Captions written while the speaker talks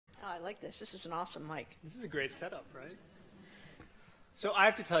I like this. This is an awesome mic. This is a great setup, right? So I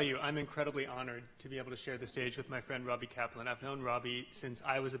have to tell you, I'm incredibly honored to be able to share the stage with my friend Robbie Kaplan. I've known Robbie since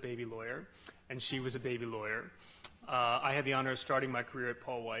I was a baby lawyer, and she was a baby lawyer. I had the honor of starting my career at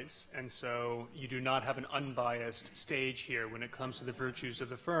Paul Weiss, and so you do not have an unbiased stage here when it comes to the virtues of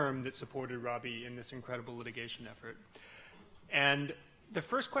the firm that supported Robbie in this incredible litigation effort. And the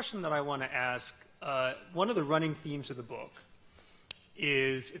first question that I want to ask, one of the running themes of the book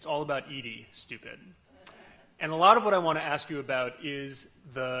is it's all about Edie, stupid. And a lot of what I want to ask you about is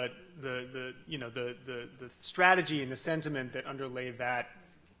the strategy and the sentiment that underlay that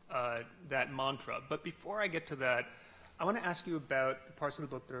mantra. But before I get to that, I want to ask you about the parts of the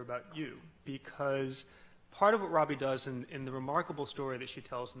book that are about you, because part of what Robbie does in the remarkable story that she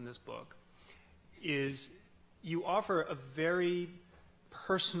tells in this book is you offer a very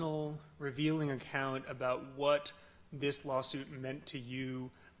personal, revealing account about what this lawsuit meant to you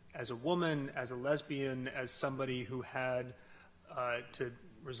as a woman, as a lesbian, as somebody who had to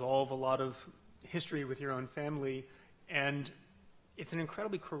resolve a lot of history with your own family. And it's an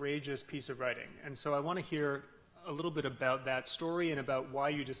incredibly courageous piece of writing. And so I want to hear a little bit about that story and about why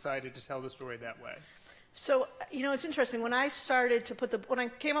you decided to tell the story that way. So, you know, it's interesting. When I started to when I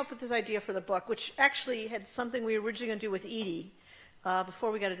came up with this idea for the book, which actually had something we were originally going to do with Edie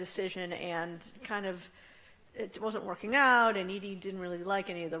before we got a decision, and kind of it wasn't working out, and Edie didn't really like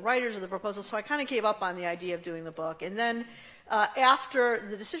any of the writers of the proposal, so I kind of gave up on the idea of doing the book. And then after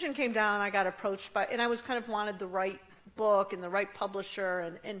the decision came down, I got approached by, and I was kind of wanted the right book and the right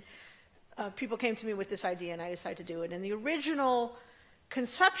publisher, and people came to me with this idea, and I decided to do it. And the original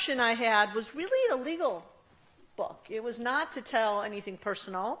conception I had was really a legal book. It was not to tell anything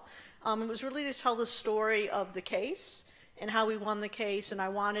personal. It was really to tell the story of the case and how we won the case, and I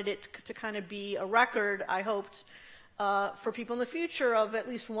wanted it to kind of be a record, I hoped, for people in the future of at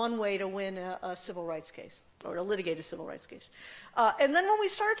least one way to win a civil rights case, or to litigate a civil rights case. And then when we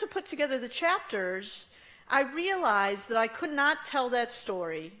started to put together the chapters, I realized that I could not tell that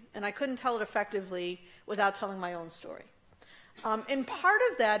story, and I couldn't tell it effectively without telling my own story. And part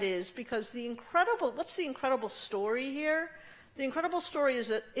of that is because what's the incredible story here? The incredible story is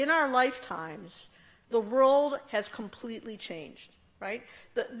that in our lifetimes, the world has completely changed, right?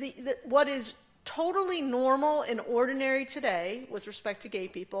 What is totally normal and ordinary today with respect to gay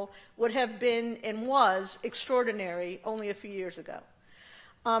people would have been and was extraordinary only a few years ago.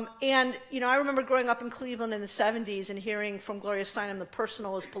 And, you know, I remember growing up in Cleveland in the 70s and hearing from Gloria Steinem, the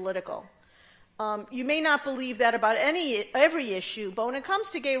personal is political. You may not believe that about every issue, but when it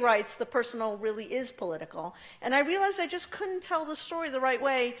comes to gay rights, the personal really is political. And I realized I just couldn't tell the story the right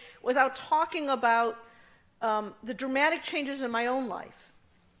way without talking about the dramatic changes in my own life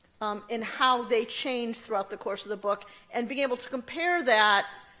and how they changed throughout the course of the book, and being able to compare that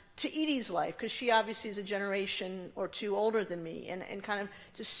to Edie's life, because she obviously is a generation or two older than me, and kind of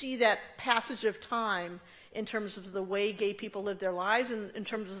to see that passage of time in terms of the way gay people lived their lives and in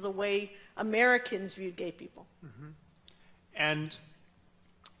terms of the way Americans viewed gay people. Mm-hmm. And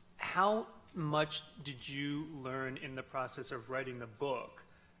how much did you learn in the process of writing the book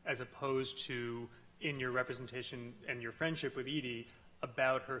as opposed to in your representation and your friendship with Edie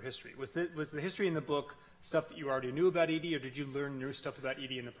about her history? Was the history in the book stuff that you already knew about Edie, or did you learn new stuff about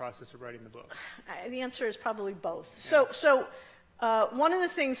Edie in the process of writing the book? The answer is probably both. Yeah. So one of the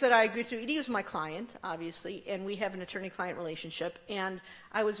things that I agreed to, Edie was my client, obviously, and we have an attorney-client relationship, and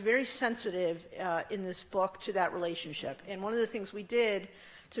I was very sensitive in this book to that relationship. And one of the things we did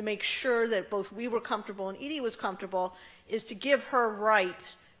to make sure that both we were comfortable and Edie was comfortable is to give her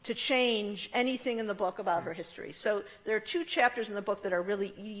right to change anything in the book about her history. So there are 2 chapters in the book that are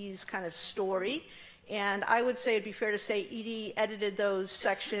really Edie's kind of story, and I would say it'd be fair to say Edie edited those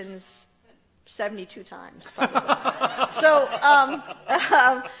sections 72 times, probably. So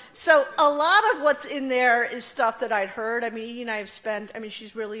a lot of what's in there is stuff that I'd heard. I mean, Edie and I have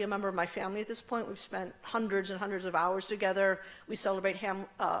she's really a member of my family at this point. We've spent hundreds and hundreds of hours together. We celebrate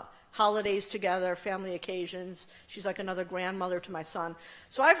holidays together, family occasions. She's like another grandmother to my son.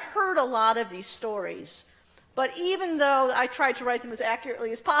 So I've heard a lot of these stories. But even though I tried to write them as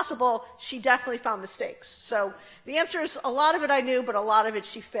accurately as possible, she definitely found mistakes. So the answer is a lot of it I knew, but a lot of it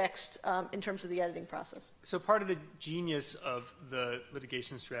she fixed in terms of the editing process. So part of the genius of the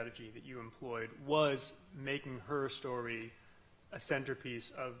litigation strategy that you employed was making her story a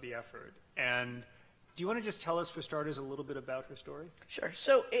centerpiece of the effort. And do you want to just tell us, for starters, a little bit about her story? Sure.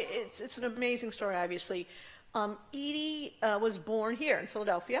 So it's an amazing story, obviously. Edie was born here in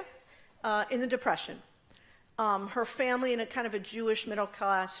Philadelphia in the Depression. Her family, in a kind of a Jewish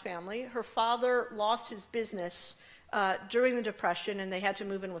middle-class family, her father lost his business during the Depression, and they had to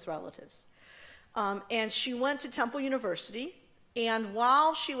move in with relatives. And she went to Temple University, and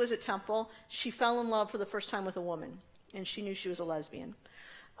while she was at Temple, she fell in love for the first time with a woman, and she knew she was a lesbian.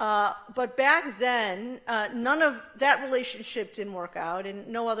 But back then, none of that relationship didn't work out, and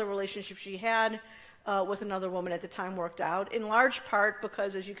no other relationship she had with another woman at the time worked out, in large part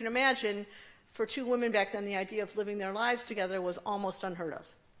because, as you can imagine, for two women back then, the idea of living their lives together was almost unheard of.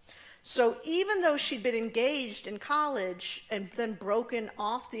 So even though she'd been engaged in college and then broken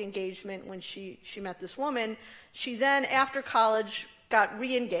off the engagement when she met this woman, she then, after college, got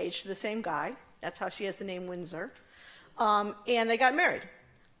re-engaged to the same guy. That's how she has the name Windsor. And they got married.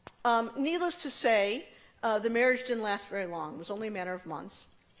 Needless to say, the marriage didn't last very long. It was only a matter of months.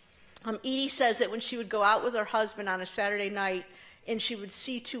 Edie says that when she would go out with her husband on a Saturday night and she would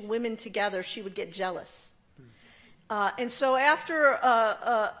see two women together, she would get jealous. And so after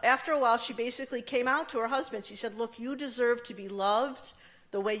a while, she basically came out to her husband. She said, look, you deserve to be loved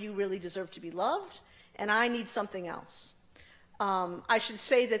the way you really deserve to be loved, and I need something else. I should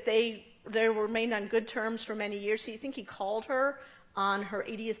say that they remained on good terms for many years. I think he called her on her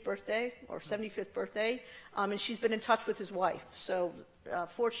 80th birthday or 75th birthday, and she's been in touch with his wife. So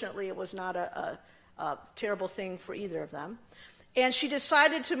fortunately, it was not a terrible thing for either of them. And she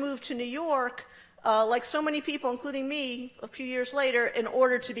decided to move to New York, like so many people, including me, a few years later, in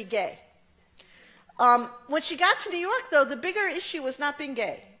order to be gay. When she got to New York, though, the bigger issue was not being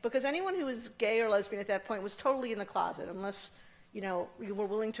gay, because anyone who was gay or lesbian at that point was totally in the closet. Unless, you were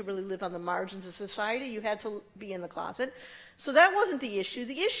willing to really live on the margins of society, you had to be in the closet. So that wasn't the issue.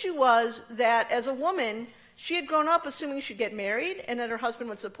 The issue was that as a woman, she had grown up assuming she'd get married and that her husband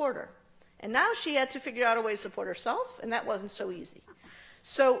would support her. And now she had to figure out a way to support herself, and that wasn't so easy.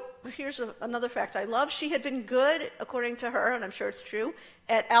 So here's another fact I love. She had been good, according to her, and I'm sure it's true,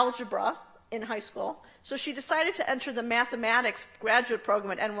 at algebra in high school. So she decided to enter the mathematics graduate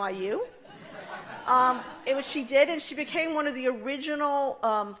program at NYU, which she did, and she became one of the original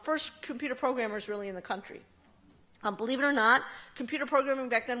first computer programmers really in the country. Believe it or not, computer programming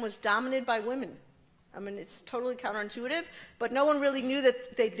back then was dominated by women. I mean, it's totally counterintuitive, but no one really knew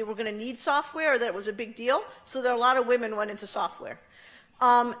that they were going to need software or that it was a big deal, so there a lot of women went into software.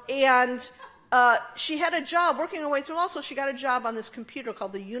 She had a job, working her way through law school, she got a job on this computer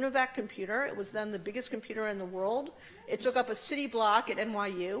called the UNIVAC computer. It was then the biggest computer in the world. It took up a city block at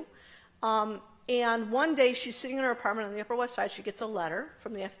NYU. And one day she's sitting in her apartment on the Upper West Side. She gets a letter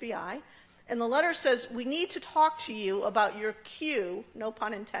from the FBI. And the letter says, we need to talk to you about your Q, no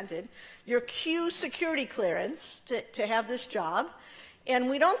pun intended, your Q security clearance to have this job. And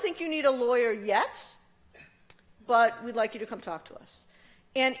we don't think you need a lawyer yet, but we'd like you to come talk to us.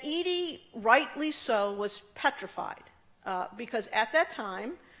 And Edie, rightly so, was petrified because at that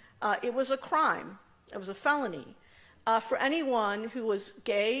time, it was a crime. It was a felony for anyone who was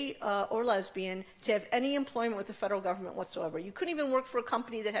gay or lesbian to have any employment with the federal government whatsoever. You couldn't even work for a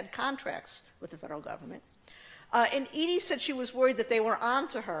company that had contracts with the federal government. And Edie said she was worried that they were on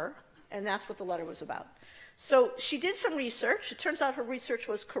to her, and that's what the letter was about. So she did some research. It turns out her research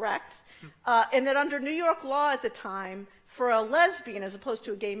was correct, and that under New York law at the time, for a lesbian as opposed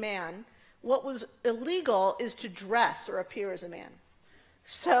to a gay man, what was illegal is to dress or appear as a man.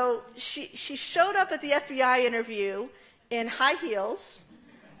 So she showed up at the FBI interview in high heels,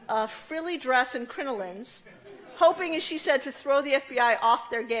 frilly dress and crinolines, hoping, as she said, to throw the FBI off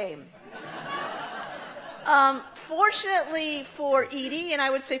their game. Fortunately for Edie, and I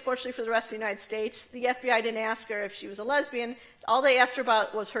would say fortunately for the rest of the United States, the FBI didn't ask her if she was a lesbian. All they asked her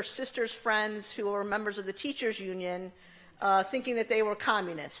about was her sister's friends who were members of the teachers' union, thinking that they were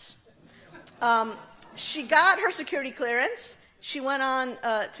communists. She got her security clearance. She went on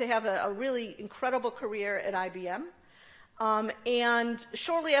to have a really incredible career at IBM. And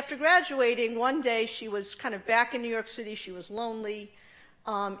shortly after graduating, one day she was kind of back in New York City. She was lonely.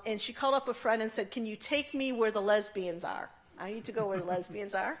 And she called up a friend and said, can you take me where the lesbians are? I need to go where the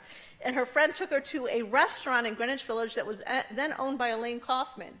lesbians are. And her friend took her to a restaurant in Greenwich Village that was then owned by Elaine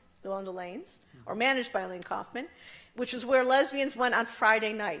Kaufman, who owned Elaine's, or managed by Elaine Kaufman, which is where lesbians went on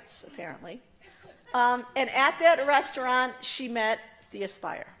Friday nights, apparently. And at that restaurant, she met Thea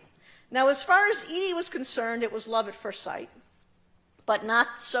Spire. Now, as far as Edie was concerned, it was love at first sight, but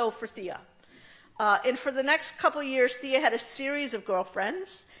not so for Thea. And for the next couple of years, Thea had a series of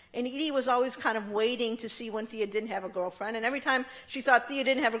girlfriends, and Edie was always kind of waiting to see when Thea didn't have a girlfriend. And every time she thought Thea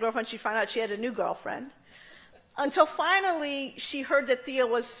didn't have a girlfriend, she'd find out she had a new girlfriend. Until finally, she heard that Thea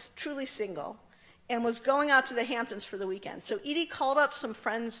was truly single and was going out to the Hamptons for the weekend. So Edie called up some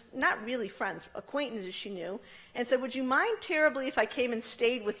friends, not really friends, acquaintances she knew, and said, would you mind terribly if I came and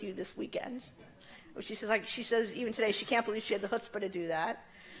stayed with you this weekend? She says even today she can't believe she had the chutzpah to do that.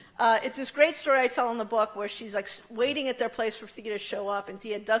 It's this great story I tell in the book where she's like waiting at their place for Thea to show up, and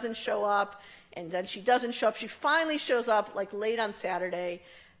Thea doesn't show up, and then she doesn't show up. She finally shows up like late on Saturday,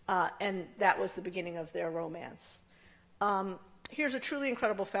 and that was the beginning of their romance. Here's a truly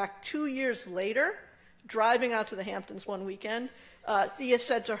incredible fact. 2 years later, driving out to the Hamptons one weekend, Thea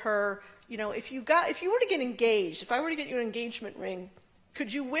said to her, you know, if you were to get engaged, if I were to get you an engagement ring,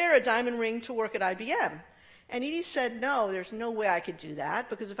 could you wear a diamond ring to work at IBM? And Edie said, no, there's no way I could do that,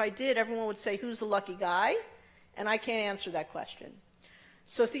 because if I did, everyone would say, who's the lucky guy? And I can't answer that question.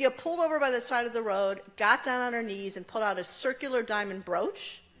 So Thea pulled over by the side of the road, got down on her knees, and pulled out a circular diamond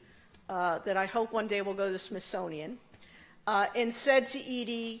brooch that I hope one day will go to the Smithsonian, and said to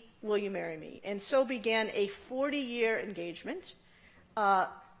Edie, will you marry me? And so began a 40-year engagement.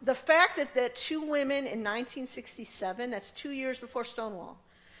 The fact that two women in 1967, that's 2 years before Stonewall,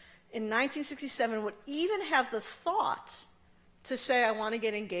 in 1967 would even have the thought to say, I want to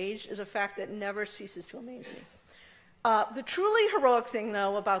get engaged, is a fact that never ceases to amaze me. The truly heroic thing,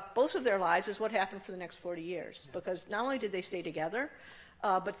 though, about both of their lives is what happened for the next 40 years, because not only did they stay together,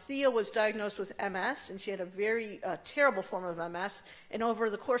 but Thea was diagnosed with MS, and she had a very terrible form of MS, and over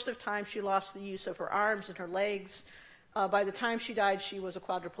the course of time, she lost the use of her arms and her legs. By the time she died, she was a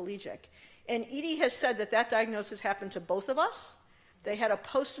quadriplegic. And Edie has said that that diagnosis happened to both of us. They had a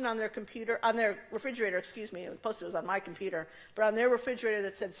post-it on their computer, on their refrigerator, excuse me, the post-it was on my computer, but on their refrigerator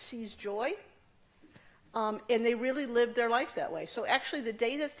that said, seize joy. And they really lived their life that way. So actually, the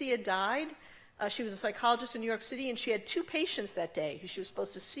day that Thea died, she was a psychologist in New York City, and she had 2 patients that day who she was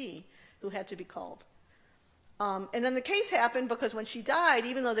supposed to see who had to be called. And then the case happened because when she died,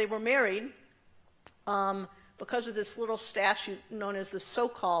 even though they were married, because of this little statute known as the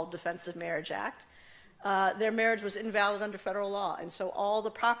so-called Defense of Marriage Act, their marriage was invalid under federal law. And so all the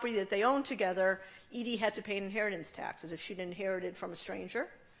property that they owned together, Edie had to pay an inheritance tax as if she'd inherited from a stranger.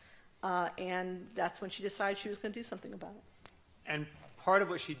 And that's when she decided she was going to do something about it. And part of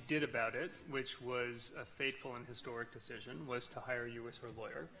what she did about it, which was a fateful and historic decision, was to hire you as her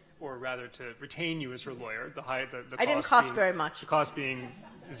lawyer, or rather to retain you as her lawyer. The I didn't cost very much. The cost being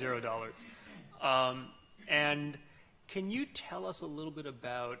 $0. And can you tell us a little bit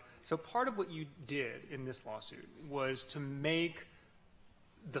about, so part of what you did in this lawsuit was to make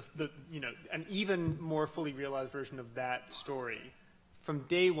an even more fully realized version of that story from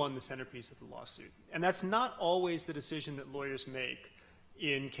day one the centerpiece of the lawsuit. And that's not always the decision that lawyers make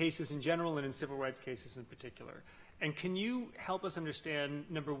in cases in general and in civil rights cases in particular. And can you help us understand,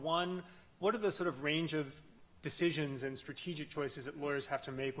 number one, what are the sort of range of decisions and strategic choices that lawyers have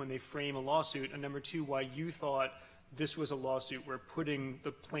to make when they frame a lawsuit, and number two, why you thought this was a lawsuit where putting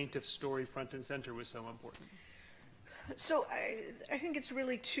the plaintiff's story front and center was so important? So I think it's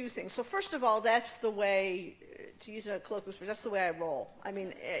really 2 things. So first of all, that's the way, to use a colloquial expression, that's the way I roll. I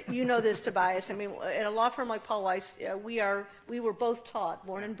mean, you know this, Tobias. I mean, at a law firm like Paul Weiss, we were both taught,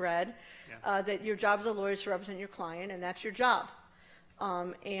 born and bred, that your job as a lawyer is to represent your client, and that's your job.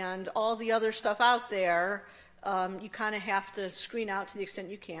 And all the other stuff out there, you kind of have to screen out to the extent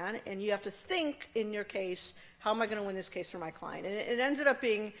you can, and you have to think in your case, how am I going to win this case for my client? And it ended up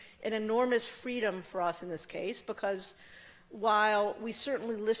being an enormous freedom for us in this case, because while we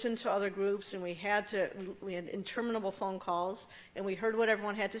certainly listened to other groups and we had interminable phone calls and we heard what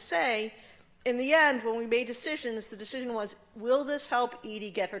everyone had to say, in the end, when we made decisions, the decision was, will this help Edie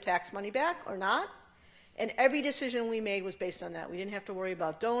get her tax money back or not? And every decision we made was based on that. We didn't have to worry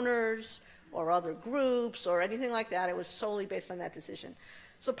about donors or other groups or anything like that. It was solely based on that decision.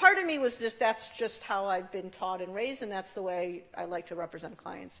 So part of me was that's just how I've been taught and raised, and that's the way I like to represent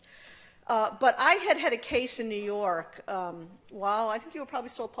clients. But I had a case in New York, I think you were probably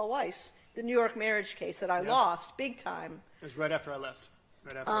still Paul Weiss, the New York marriage case that I lost big time. It was right after I left.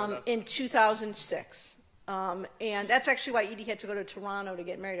 In 2006. And that's actually why Edie had to go to Toronto to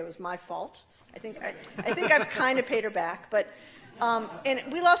get married. It was my fault. I think I've kind of paid her back. But and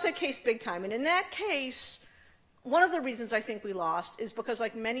we lost that case big time. And in that case, one of the reasons I think we lost is because,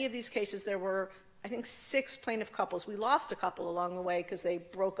 like many of these cases, there were, I think, 6 plaintiff couples. We lost a couple along the way because they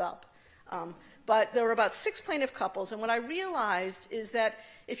broke up. But there were about 6 plaintiff couples. And what I realized is that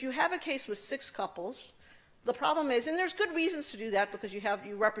if you have a case with 6 couples, the problem is, and there's good reasons to do that because you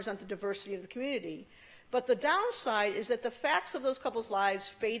represent the diversity of the community, but the downside is that the facts of those couples' lives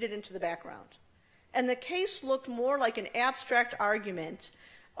faded into the background. And the case looked more like an abstract argument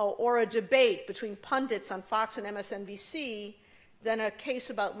or a debate between pundits on Fox and MSNBC than a case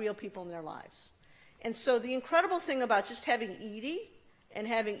about real people in their lives. And so the incredible thing about just having Edie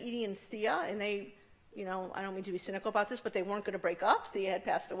and Thea, and they you know, I don't mean to be cynical about this, but they weren't going to break up. Thea had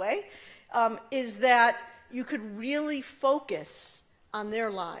passed away, is that you could really focus on their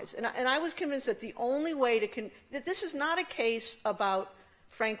lives. And I was convinced that the only way that this is not a case about,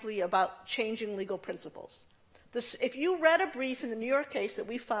 frankly, about changing legal principles. If you read a brief in the New York case that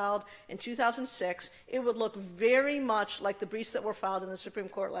we filed in 2006, it would look very much like the briefs that were filed in the Supreme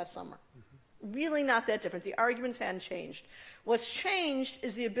Court last summer. Really not that different. The arguments hadn't changed. What's changed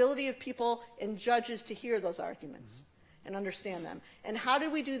is the ability of people and judges to hear those arguments and understand them. And how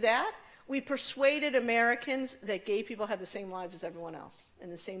did we do that? We persuaded Americans that gay people have the same lives as everyone else,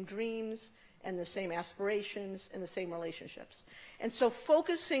 and the same dreams, and the same aspirations, and the same relationships. And so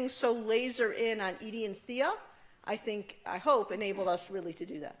focusing so laser in on Edie and Thea, I hope, enabled us really to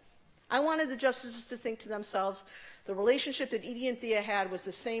do that. I wanted the justices to think to themselves, the relationship that Edie and Thea had was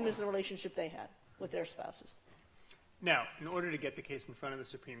the same as the relationship they had with their spouses. Now, in order to get the case in front of the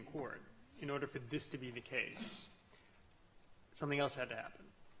Supreme Court, in order for this to be the case, something else had to happen.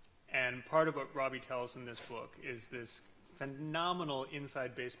 And part of what Robbie tells in this book is this phenomenal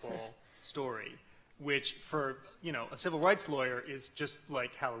inside baseball story, which for, you know, a civil rights lawyer is just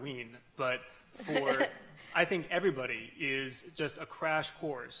like Halloween, but for, I think, everybody is just a crash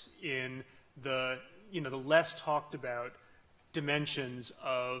course in the, you know, the less talked about dimensions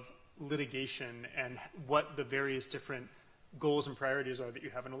of litigation and what the various different goals and priorities are that you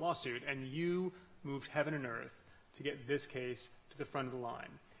have in a lawsuit. And you moved heaven and earth to get this case to the front of the line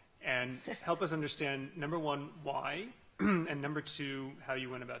and help us understand, number one, why, and number two, how you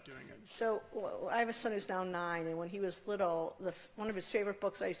went about doing it. So I have a son who's now 9, and when he was little, one of his favorite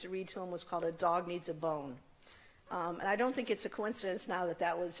books I used to read to him was called A Dog Needs a Bone. And I don't think it's a coincidence now that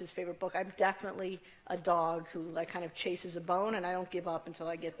that was his favorite book. I'm definitely a dog who like kind of chases a bone, and I don't give up until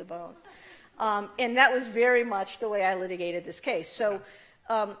I get the bone. And that was very much the way I litigated this case. So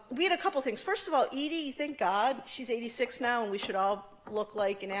we had a couple things. First of all, Edie, thank God, she's 86 now, and we should all look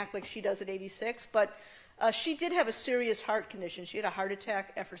like and act like she does at 86. But she did have a serious heart condition. She had a heart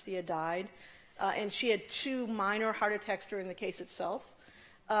attack after Thea died, and she had 2 minor heart attacks during the case itself.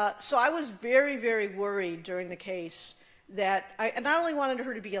 So I was very, very worried during the case that I not only wanted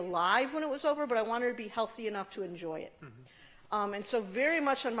her to be alive when it was over, but I wanted her to be healthy enough to enjoy it. And so very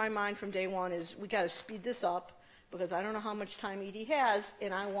much on my mind from day one is we got to speed this up because I don't know how much time Edie has,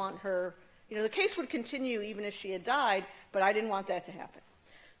 and I want her, you know, the case would continue even if she had died, but I didn't want that to happen.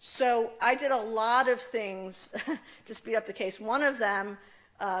 So I did a lot of things to speed up the case. One of them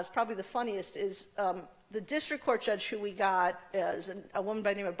is probably the funniest is the district court judge who we got is a woman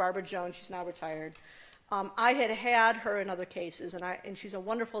by the name of Barbara Jones. She's now retired. I had her in other cases, and she's a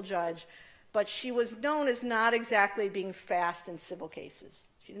wonderful judge, but she was known as not exactly being fast in civil cases.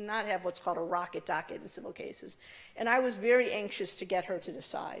 She did not have what's called a rocket docket in civil cases. And I was very anxious to get her to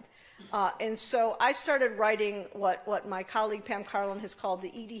decide. And so I started writing what my colleague Pam Carlin has called the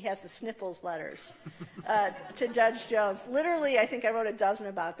Edie has the sniffles letters to Judge Jones. Literally, I think I wrote a dozen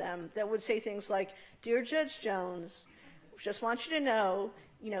about them that would say things like, Dear Judge Jones, just want you to know,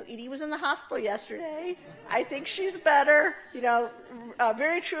 Edie was in the hospital yesterday. I think she's better.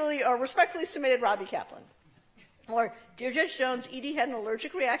 Very truly or respectfully submitted, Robbie Kaplan. Or, Dear Judge Jones, Edie had an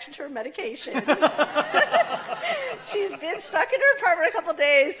allergic reaction to her medication. She's been stuck in her apartment a couple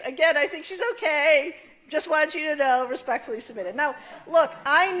days. Again, I think she's okay. Just wanted you to know, respectfully submitted. Now, look,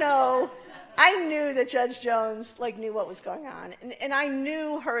 I knew that Judge Jones knew what was going on. And I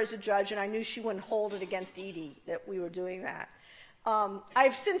knew her as a judge, and I knew she wouldn't hold it against Edie that we were doing that.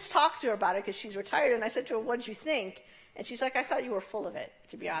 I've since talked to her about it because she's retired, and I said to her, what did you think? And she's like, I thought you were full of it,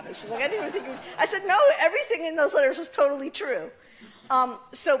 to be honest. She's like, I didn't even think you were. I said, no, everything in those letters was totally true.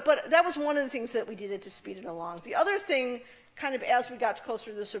 But that was one of the things that we did to speed it along. The other thing, kind of as we got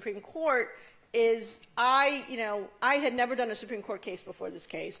closer to the Supreme Court, is I had never done a Supreme Court case before this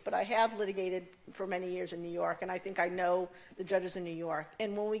case, but I have litigated for many years in New York, and I think I know the judges in New York.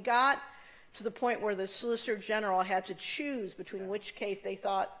 And when we got to the point where the Solicitor General had to choose between which case they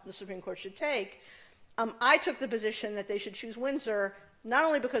thought the Supreme Court should take, I took the position that they should choose Windsor, not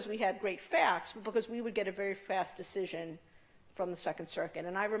only because we had great facts, but because we would get a very fast decision from the Second Circuit.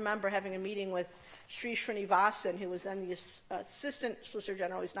 And I remember having a meeting with Sri Srinivasan, who was then the Assistant Solicitor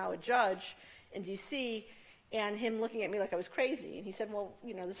General, who's now a judge in D.C., and him looking at me like I was crazy. And he said, well,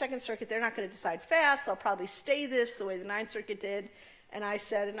 the Second Circuit, they're not going to decide fast. They'll probably stay this the way the Ninth Circuit did. And I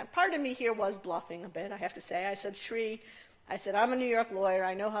said, and part of me here was bluffing a bit, I have to say. I said, Sri, I'm a New York lawyer.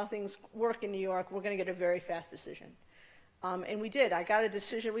 I know how things work in New York. We're going to get a very fast decision. And we did. We got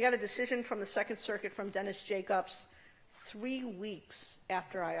a decision from the Second Circuit from Dennis Jacobs 3 weeks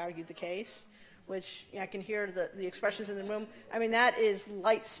after I argued the case. which I can hear the expressions in the room. I mean, that is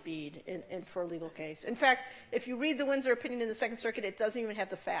light speed for a legal case. In fact, if you read the Windsor opinion in the Second Circuit, it doesn't even have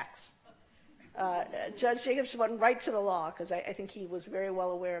the facts. Judge Jacobs went right to the law because I think he was very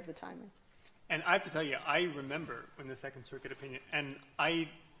well aware of the timing. And I have to tell you, I remember when the Second Circuit opinion, and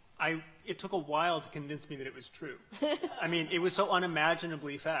it took a while to convince me that it was true. I mean, it was so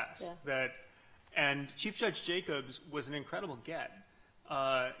unimaginably fast and Chief Judge Jacobs was an incredible get.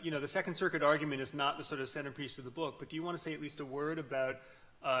 The Second Circuit argument is not the sort of centerpiece of the book, but do you want to say at least a word about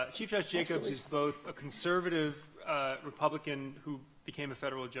Chief Judge Jacobs is both a conservative Republican who became a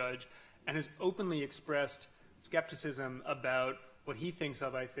federal judge and has openly expressed skepticism about what he thinks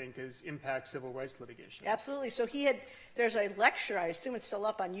of, I think, as impact civil rights litigation. Absolutely. So there's a lecture, I assume it's still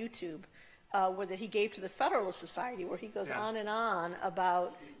up on YouTube, that he gave to the Federalist Society where he goes on and on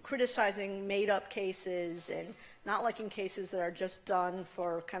about criticizing made-up cases and not liking cases that are just done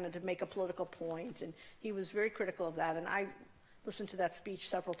for kind of to make a political point. And he was very critical of that. And I listened to that speech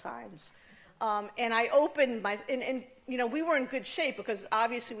several times. And I opened we were in good shape because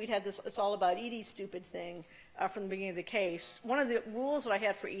obviously we'd had this it's all about Edie stupid thing from the beginning of the case. One of the rules that I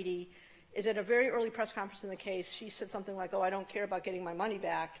had for Edie is at a very early press conference in the case, she said something like, "Oh, I don't care about getting my money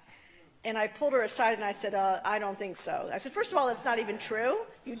back." And I pulled her aside and I said, "I don't think so." I said, "First of all, that's not even true.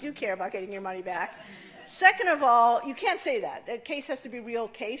 You do care about getting your money back. Second of all, you can't say that. A case has to be a real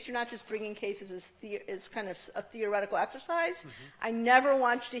case. You're not just bringing cases as kind of a theoretical exercise. I never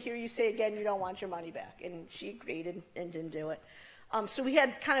want you to hear you say again you don't want your money back." And she agreed and didn't do it. So we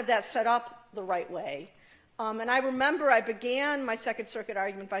had kind of that set up the right way. And I remember I began my Second Circuit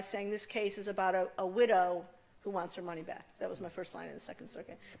argument by saying this case is about a widow who wants her money back. That was my first line in the Second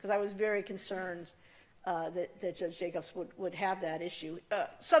Circuit because I was very concerned that Judge Jacobs would have that issue.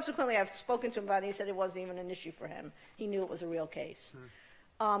 Subsequently, I've spoken to him about it. He said it wasn't even an issue for him. He knew it was a real case.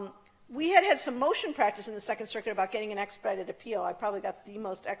 We had some motion practice in the Second Circuit about getting an expedited appeal. I probably got the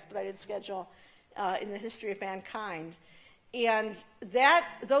most expedited schedule in the history of mankind. And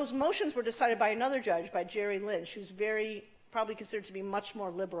those motions were decided by another judge, by Jerry Lynch, who's probably considered to be much more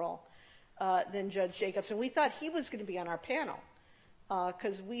liberal than Judge Jacobs. And we thought he was going to be on our panel.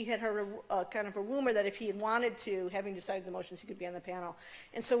 Because we had heard kind of a rumor that if he had wanted to, having decided the motions, he could be on the panel.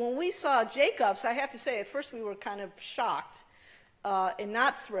 And so when we saw Jacobs, I have to say, at first we were kind of shocked and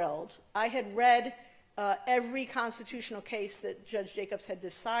not thrilled. I had read every constitutional case that Judge Jacobs had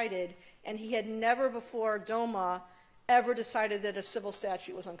decided, and he had never before DOMA ever decided that a civil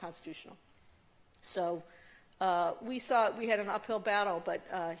statute was unconstitutional. So we thought we had an uphill battle, but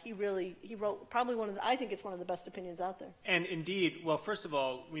he wrote probably I think it's one of the best opinions out there. And indeed, well, first of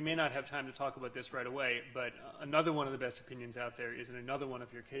all, we may not have time to talk about this right away, but another one of the best opinions out there is in another one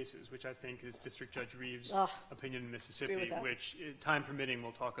of your cases, which I think is District Judge Reeves' opinion in Mississippi, which, time permitting,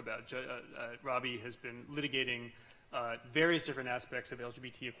 we'll talk about. Robbie has been litigating various different aspects of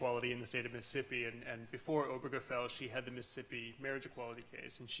LGBT equality in the state of Mississippi, and before Obergefell, she had the Mississippi marriage equality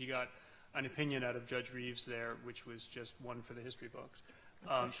case, and she got an opinion out of Judge Reeves there, which was just one for the history books.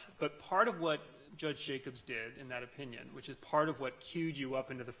 But part of what Judge Jacobs did in that opinion, which is part of what queued you up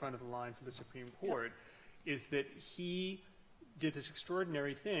into the front of the line for the Supreme Court, is that he did this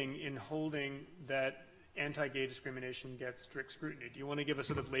extraordinary thing in holding that anti-gay discrimination gets strict scrutiny. Do you want to give a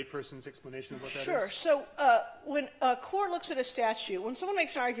sort of layperson's explanation of what that is? Sure. So when a court looks at a statute, when someone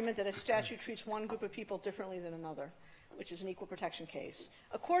makes an argument that a statute treats one group of people differently than another, which is an equal protection case,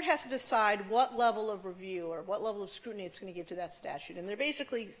 a court has to decide what level of review or what level of scrutiny it's going to give to that statute. And there are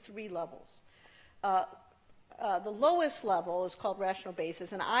basically three levels. The lowest level is called rational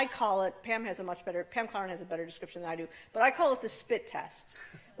basis, and I call it, Pam Clarn has a better description than I do, but I call it the spit test,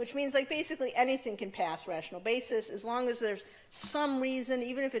 which means like basically anything can pass rational basis as long as there's some reason,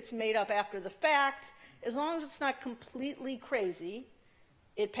 even if it's made up after the fact, as long as it's not completely crazy,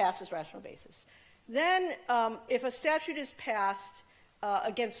 it passes rational basis. Then if a statute is passed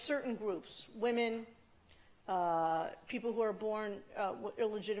against certain groups, women, people who are born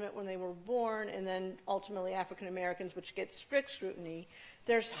illegitimate when they were born, and then ultimately African Americans, which get strict scrutiny,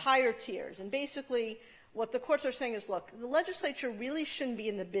 there's higher tiers. And basically what the courts are saying is, look, the legislature really shouldn't be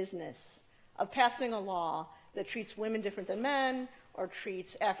in the business of passing a law that treats women different than men or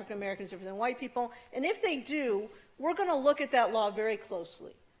treats African Americans different than white people. And if they do, we're going to look at that law very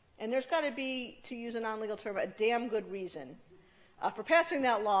closely. And there's got to be, to use a non-legal term, a damn good reason for passing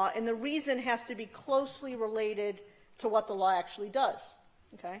that law, and the reason has to be closely related to what the law actually does.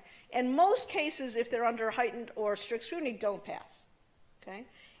 Okay? And most cases, if they're under heightened or strict scrutiny, don't pass. Okay?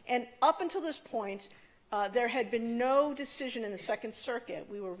 And up until this point, there had been no decision in the Second Circuit,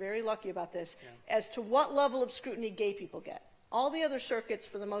 we were very lucky about this, as to what level of scrutiny gay people get. All the other circuits,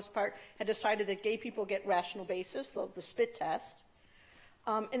 for the most part, had decided that gay people get rational basis, the spit test,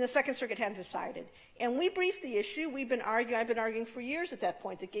 and the Second Circuit hadn't decided. And we briefed the issue. I've been arguing for years at that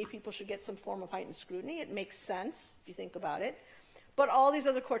point that gay people should get some form of heightened scrutiny. It makes sense if you think about it. But all these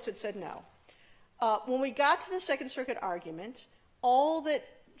other courts had said no. When we got to the Second Circuit argument, all that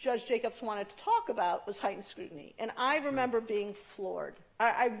Judge Jacobs wanted to talk about was heightened scrutiny. And I remember being floored.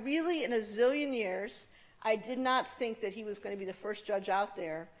 I really, in a zillion years, I did not think that he was going to be the first judge out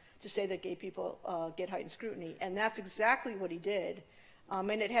there to say that gay people get heightened scrutiny. And that's exactly what he did. And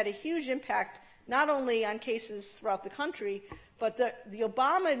it had a huge impact not only on cases throughout the country, but the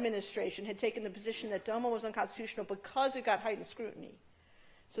Obama administration had taken the position that DOMA was unconstitutional because it got heightened scrutiny.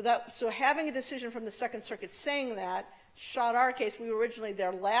 So having a decision from the Second Circuit saying that shot our case. We were originally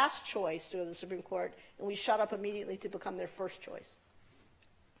their last choice to go to the Supreme Court, and we shot up immediately to become their first choice.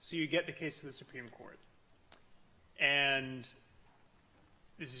 So you get the case to the Supreme Court, and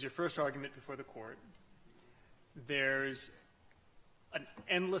this is your first argument before the court. There's an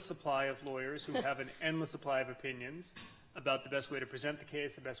endless supply of lawyers who have an endless supply of opinions about the best way to present the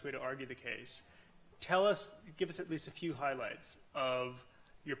case, the best way to argue the case. Give us at least a few highlights of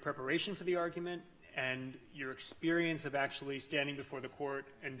your preparation for the argument and your experience of actually standing before the court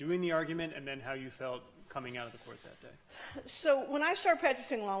and doing the argument, and then how you felt coming out of the court that day. So when I started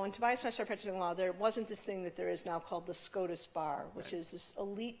practicing law, when Tobias and I started practicing law, there wasn't this thing that there is now called the SCOTUS Bar, which is this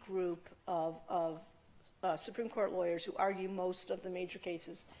elite group of Supreme Court lawyers who argue most of the major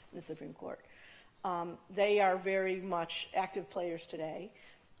cases in the Supreme Court. They are very much active players today.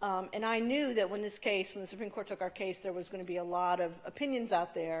 And I knew that when the Supreme Court took our case, there was going to be a lot of opinions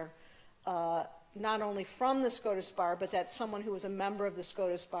out there, not only from the SCOTUS Bar, but that someone who was a member of the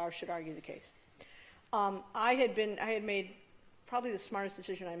SCOTUS Bar should argue the case. I had made probably the smartest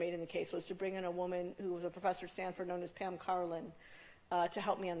decision I made in the case was to bring in a woman who was a professor at Stanford known as Pam Carlin to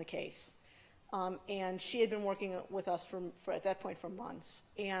help me on the case. And she had been working with us at that point for months.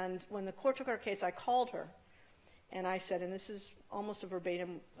 And when the court took our case, I called her. And I said, and this is almost a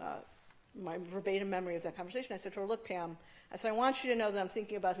my verbatim memory of that conversation. I said to her, look, Pam, I said, I want you to know that I'm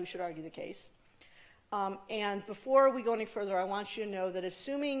thinking about who should argue the case. And before we go any further, I want you to know that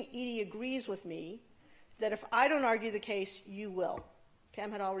assuming Edie agrees with me, that if I don't argue the case, you will.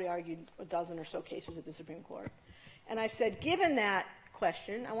 Pam had already argued a dozen or so cases at the Supreme Court. And I said, given that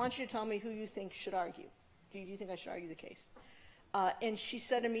question, I want you to tell me who you think should argue. Do you think I should argue the case? And she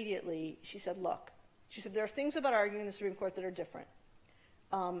said immediately, she said, look, there are things about arguing in the Supreme Court that are different.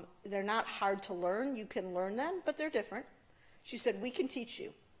 They're not hard to learn. You can learn them, but they're different. She said, we can teach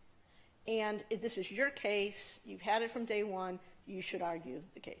you. And if this is your case, you've had it from day one, you should argue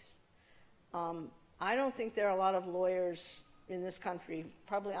the case. I don't think there are a lot of lawyers in this country,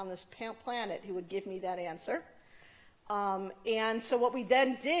 probably on this planet, who would give me that answer. And so what we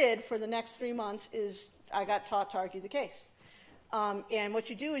then did for the next 3 months is I got taught to argue the case. And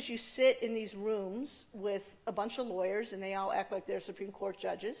what you do is you sit in these rooms with a bunch of lawyers, and they all act like they're Supreme Court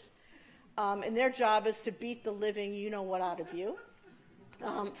judges. And their job is to beat the living you-know-what out of you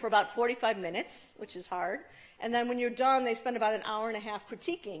for about 45 minutes, which is hard. And then when you're done, they spend about an hour and a half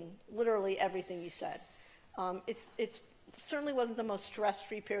critiquing literally everything you said. It's certainly wasn't the most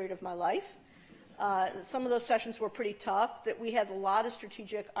stress-free period of my life. Some of those sessions were pretty tough. That we had a lot of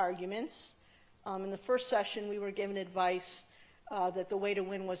strategic arguments. In the first session, we were given advice that the way to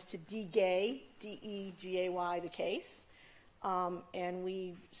win was to de-gay, D-E-G-A-Y, the case. And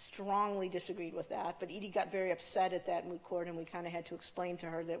we strongly disagreed with that. But Edie got very upset at that in moot court, and we kind of had to explain to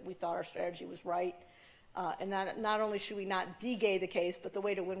her that we thought our strategy was right. And that not only should we not de-gay the case, but the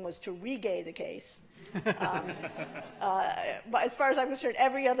way to win was to re-gay the case. But as far as I'm concerned,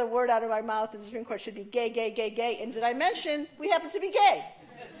 every other word out of my mouth in the Supreme Court should be gay, gay, gay, gay. And did I mention we happen to be gay?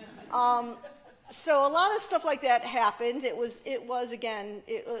 So a lot of stuff like that happened. It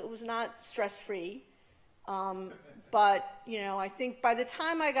was not stress-free. But, I think by the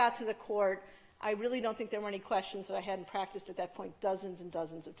time I got to the court, I really don't think there were any questions that I hadn't practiced at that point dozens and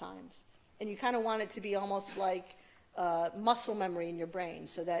dozens of times. And you kind of want it to be almost like muscle memory in your brain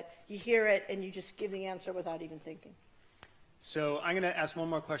so that you hear it and you just give the answer without even thinking. So I'm going to ask one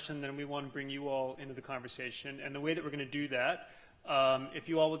more question, then we want to bring you all into the conversation. And the way that we're going to do that, if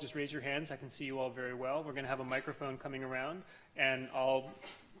you all will just raise your hands, I can see you all very well. We're going to have a microphone coming around, and I'll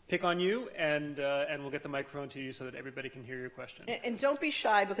pick on you, and we'll get the microphone to you so that everybody can hear your question. And don't be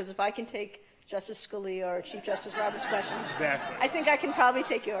shy, because if I can take Justice Scalia or Chief Justice Roberts' question, exactly, I think I can probably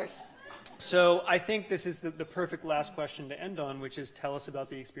take yours. So I think this is the perfect last question to end on, which is tell us about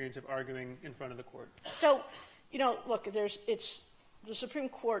the experience of arguing in front of the court. So, look, the Supreme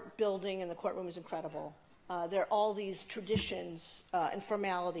Court building and the courtroom is incredible. there are all these traditions and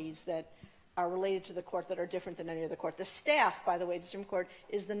formalities that are related to the court that are different than any other court. The staff, by the way, the Supreme Court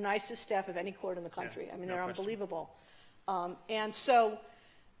is the nicest staff of any court in the country. Yeah, I mean, no they're question. unbelievable. And so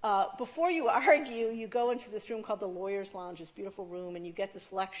before you argue, you go into this room called the Lawyer's Lounge, this beautiful room, and you get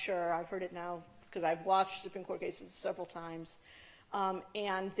this lecture. I've heard it now because I've watched Supreme Court cases several times.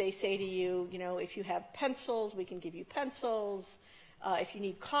 And they say to you, you know, if you have pencils, we can give you pencils. If you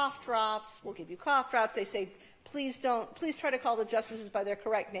need cough drops, we'll give you cough drops. They say, please try to call the justices by their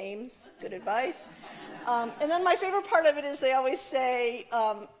correct names. Good advice. And then my favorite part of it is they always say,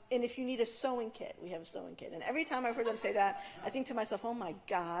 and if you need a sewing kit, we have a sewing kit. And every time I've heard them say that, I think to myself, oh my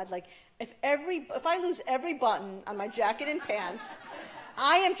God, like if I lose every button on my jacket and pants,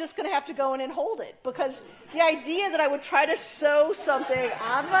 I am just going to have to go in and hold it, because the idea that I would try to sew something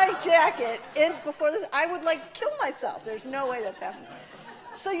on my jacket before this, I would like kill myself. There's no way that's happening.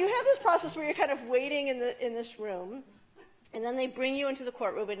 So you have this process where you're kind of waiting in this room, and then they bring you into the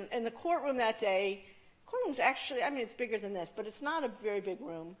courtroom. And the courtroom that day, courtroom's actually, I mean, it's bigger than this, but it's not a very big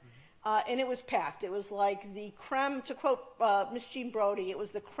room. And it was packed. It was like the creme, to quote Miss Jean Brodie, it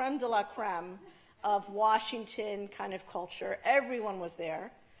was the creme de la creme of Washington kind of culture. Everyone was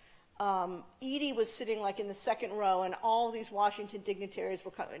there. Edie was sitting like in the second row, and all these Washington dignitaries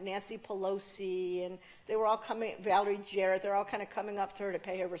were coming, Nancy Pelosi, and they were all coming, Valerie Jarrett, they're all kind of coming up to her to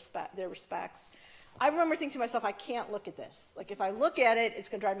pay her their respects. I remember thinking to myself, I can't look at this. Like, if I look at it, it's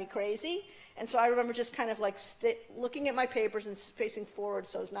going to drive me crazy. And so I remember just kind of like looking at my papers and facing forward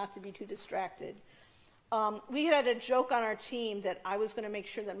so as not to be too distracted. We had a joke on our team that I was going to make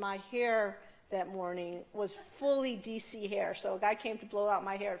sure that my hair that morning was fully DC hair. So a guy came to blow out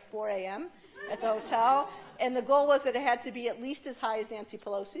my hair at 4 a.m. at the hotel, and the goal was that it had to be at least as high as Nancy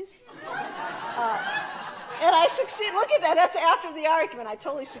Pelosi's. And I succeeded. Look at that. That's after the argument. I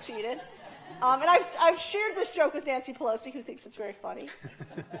totally succeeded. And I've shared this joke with Nancy Pelosi, who thinks it's very funny.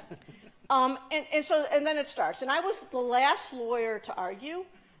 And then it starts. And I was the last lawyer to argue.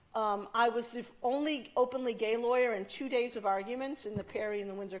 I was the only openly gay lawyer in 2 days of arguments in the Perry and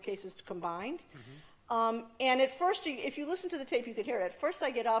the Windsor cases combined. And at first, if you listen to the tape, you could hear it. At first,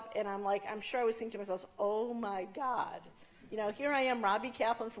 I get up, and I'm sure I was thinking to myself, oh, my God. You know, here I am, Robbie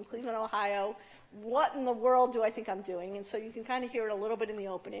Kaplan from Cleveland, Ohio. What in the world do I think I'm doing? And so you can kind of hear it a little bit in the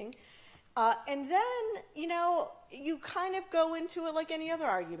opening. And then, you know, you kind of go into it like any other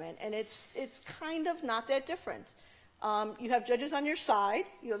argument, and it's kind of not that different. You have judges on your side.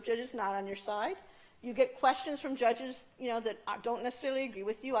 You have judges not on your side. You get questions from judges, you know, that don't necessarily agree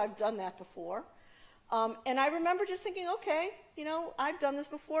with you. I've done that before. And I remember just thinking, okay, you know, I've done this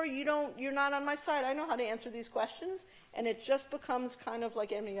before. You're not on my side. I know how to answer these questions. And it just becomes kind of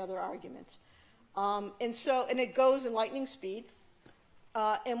like any other argument. And it goes in lightning speed.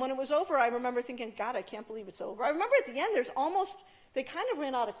 And when it was over, I remember thinking, God, I can't believe it's over. I remember at the end, they kind of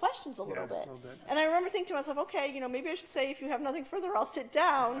ran out of questions a little bit. And I remember thinking to myself, okay, you know, maybe I should say, if you have nothing further, I'll sit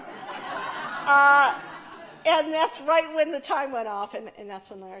down. And that's right when the time went off, and that's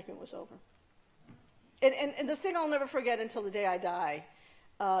when the argument was over. And the thing I'll never forget until the day I die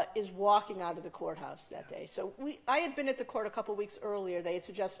is walking out of the courthouse that day. So I had been at the court a couple weeks earlier. They had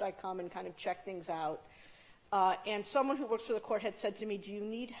suggested I come and kind of check things out. And someone who works for the court had said to me, do you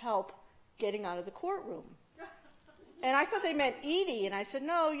need help getting out of the courtroom? And I thought they meant Edie. And I said,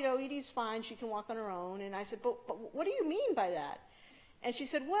 no, you know, Edie's fine. She can walk on her own. And I said, but what do you mean by that? And she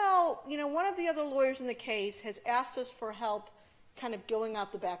said, well, you know, one of the other lawyers in the case has asked us for help kind of going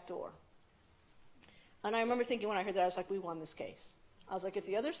out the back door. And I remember thinking when I heard that, I was like, we won this case. I was like, if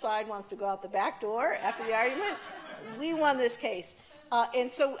the other side wants to go out the back door after the argument, we won this case. And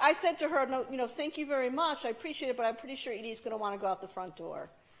so I said to her, no, you know, thank you very much. I appreciate it, but I'm pretty sure Edie's going to want to go out the front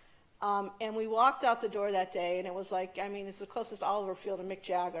door. And we walked out the door that day, and it was like, I mean, it's the closest Oliver Field to Mick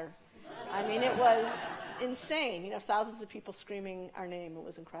Jagger. I mean, it was insane. You know, thousands of people screaming our name. It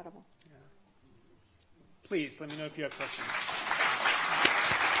was incredible. Yeah. Please, let me know if you have questions.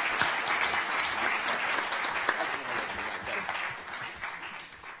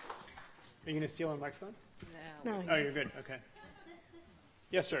 Are you going to steal a microphone? No. Oh, you're good. Okay.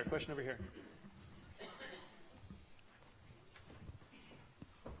 Yes, sir. Question over here.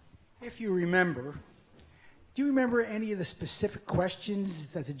 If you remember, do you remember any of the specific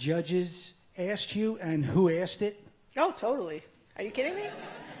questions that the judges asked you and who asked it? Oh, totally. Are you kidding me?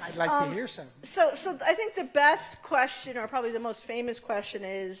 I'd like to hear some. So I think the best question, or probably the most famous question,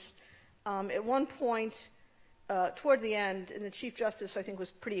 is at one point toward the end, and the Chief Justice, I think, was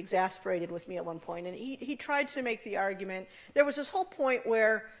pretty exasperated with me at one point, and he tried to make the argument. There was this whole point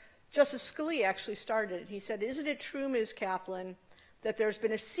where Justice Scalia actually started it. He said, isn't it true, Ms. Kaplan, that there's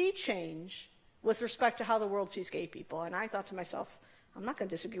been a sea change with respect to how the world sees gay people. And I thought to myself, I'm not going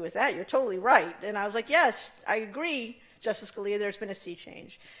to disagree with that. You're totally right. And I was like, yes, I agree, Justice Scalia, there's been a sea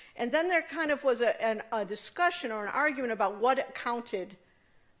change. And then there kind of was a discussion or an argument about what accounted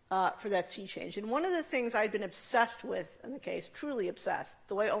for that sea change. And one of the things I'd been obsessed with in the case, truly obsessed,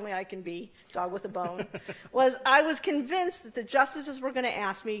 the way only I can be, dog with a bone, was I was convinced that the justices were going to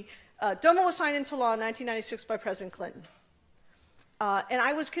ask me, DOMA was signed into law in 1996 by President Clinton. And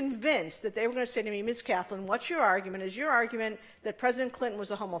I was convinced that they were going to say to me, Ms. Kaplan, what's your argument? Is your argument that President Clinton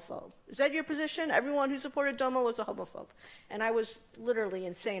was a homophobe? Is that your position? Everyone who supported DOMA was a homophobe. And I was literally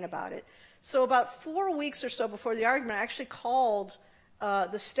insane about it. So about 4 weeks or so before the argument, I actually called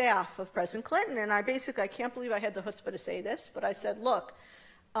the staff of President Clinton, and I can't believe I had the chutzpah to say this, but I said, look,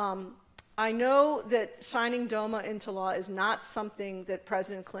 I know that signing DOMA into law is not something that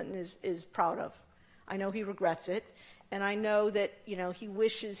President Clinton is proud of. I know he regrets it, and I know that, he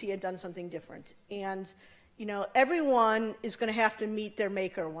wishes he had done something different. And, everyone is going to have to meet their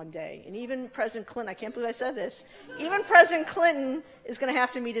maker one day. And even President Clinton, I can't believe I said this, even President Clinton is going to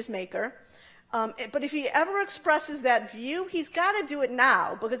have to meet his maker. But if he ever expresses that view, he's got to do it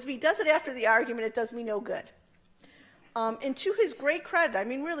now, because if he does it after the argument, it does me no good. And to his great credit, I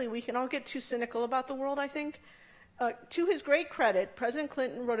mean, really, we can all get too cynical about the world, I think. To his great credit, President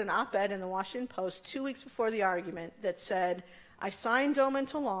Clinton wrote an op-ed in the Washington Post 2 weeks before the argument that said, I signed DOMA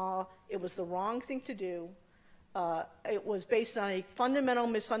into law. It was the wrong thing to do. It was based on a fundamental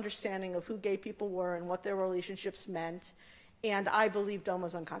misunderstanding of who gay people were and what their relationships meant, and I believe DOMA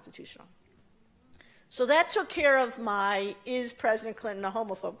is unconstitutional. So that took care of my, is President Clinton a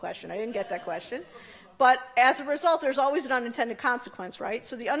homophobe question? I didn't get that question. But as a result, there's always an unintended consequence, right?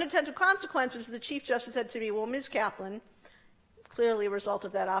 So the unintended consequence is the Chief Justice said to me, well, Ms. Kaplan, clearly a result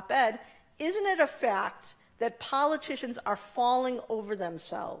of that op-ed, isn't it a fact that politicians are falling over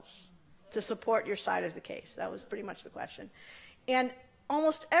themselves to support your side of the case? That was pretty much the question. And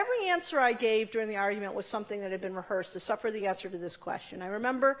almost every answer I gave during the argument was something that had been rehearsed to suffer the answer to this question. I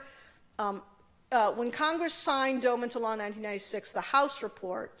remember when Congress signed DOMA into law in 1996, the House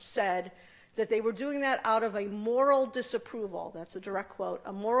report said that they were doing that out of a moral disapproval, that's a direct quote,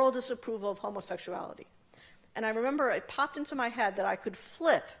 a moral disapproval of homosexuality. And I remember it popped into my head that I could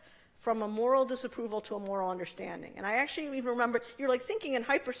flip from a moral disapproval to a moral understanding. And I actually even remember, you're like thinking in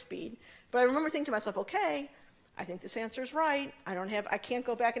hyperspeed, but I remember thinking to myself, okay, I think this answer is right. I can't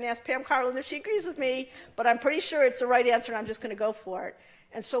go back and ask Pam Carlin if she agrees with me, but I'm pretty sure it's the right answer and I'm just going to go for it.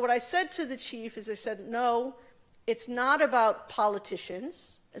 And so what I said to the chief is I said, no, it's not about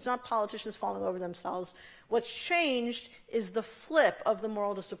politicians. It's not politicians falling over themselves. What's changed is the flip of the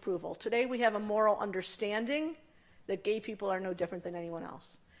moral disapproval. Today we have a moral understanding that gay people are no different than anyone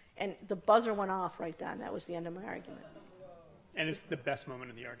else. And the buzzer went off right then. That was the end of my argument. And it's the best moment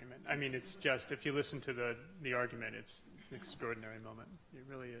of the argument. I mean, it's just, if you listen to the argument, it's an extraordinary moment. It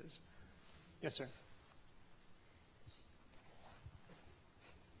really is. Yes, sir.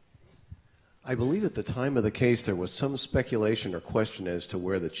 I believe at the time of the case there was some speculation or question as to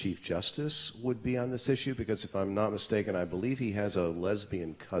where the Chief Justice would be on this issue, because if I'm not mistaken, I believe he has a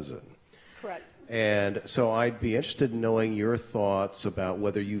lesbian cousin. Correct. And so I'd be interested in knowing your thoughts about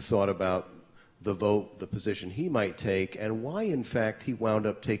whether you thought about the vote, the position he might take, and why, in fact, he wound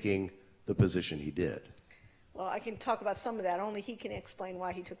up taking the position he did. Well, I can talk about some of that. Only he can explain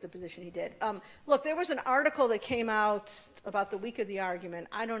why he took the position he did. Look, there was an article that came out about the week of the argument.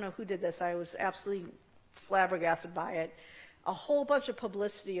 I don't know who did this. I was absolutely flabbergasted by it. A whole bunch of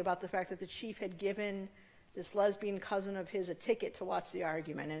publicity about the fact that the chief had given this lesbian cousin of his a ticket to watch the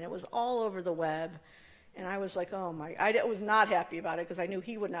argument, and it was all over the web. And I was like, oh my, I was not happy about it because I knew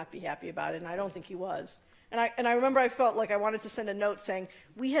he would not be happy about it, and I don't think he was. And I remember I felt like I wanted to send a note saying,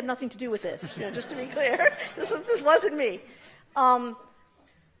 we had nothing to do with this, just to be clear. This wasn't me. So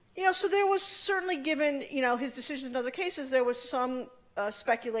there was certainly, given, his decisions in other cases, there was some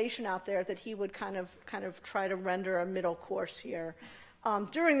speculation out there that he would kind of try to render a middle course here.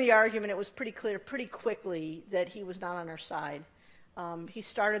 During the argument, it was pretty clear pretty quickly that he was not on our side. He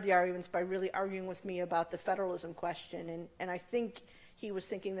started the arguments by really arguing with me about the federalism question, and I think he was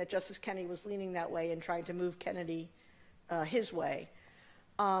thinking that Justice Kennedy was leaning that way and trying to move Kennedy his way.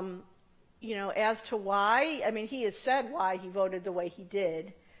 As to why, I mean, he has said why he voted the way he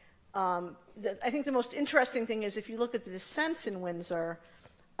did. I think the most interesting thing is if you look at the dissents in Windsor,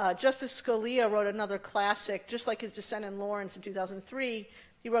 Justice Scalia wrote another classic, just like his dissent in Lawrence in 2003.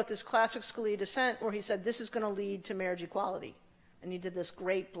 He wrote this classic Scalia dissent where he said, this is going to lead to marriage equality. And he did this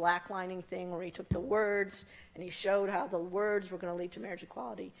great blacklining thing where he took the words and he showed how the words were going to lead to marriage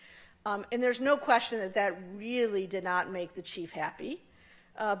equality. And there's no question that really did not make the chief happy.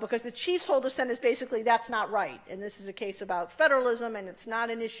 because the chief's whole dissent is basically that's not right, and this is a case about federalism, and it's not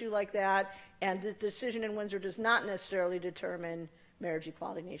an issue like that, and the decision in Windsor does not necessarily determine marriage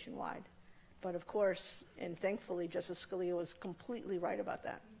equality nationwide. But of course, and thankfully, Justice Scalia was completely right about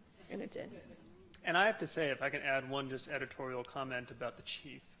that, and it did. And I have to say, if I can add one just editorial comment about the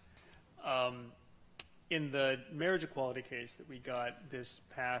chief. In the marriage equality case that we got this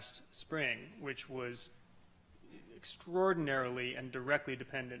past spring, which was extraordinarily and directly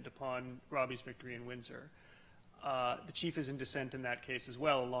dependent upon Robbie's victory in Windsor, the chief is in dissent in that case as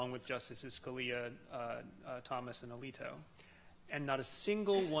well, along with Justices Scalia, Thomas, and Alito. And not a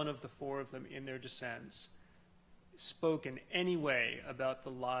single one of the four of them in their dissents spoke in any way about the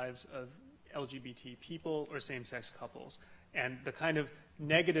lives of LGBT people or same-sex couples. And the kind of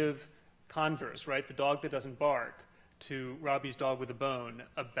negative converse, right, the dog that doesn't bark, to Robbie's dog with a bone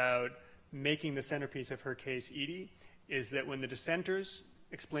about making the centerpiece of her case, Edie, is that when the dissenters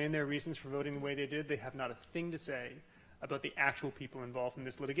explain their reasons for voting the way they did, they have not a thing to say about the actual people involved in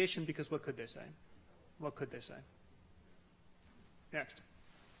this litigation, because what could they say? What could they say? Next.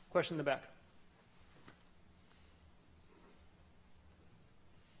 Question in the back.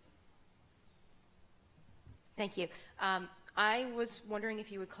 Thank you. I was wondering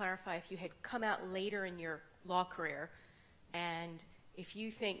if you would clarify if you had come out later in your law career, and if you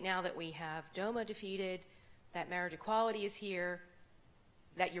think now that we have DOMA defeated, that marriage equality is here,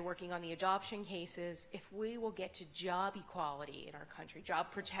 that you're working on the adoption cases, if we will get to job equality in our country, job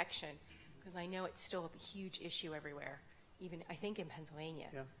protection, because I know it's still a huge issue everywhere, even I think in Pennsylvania.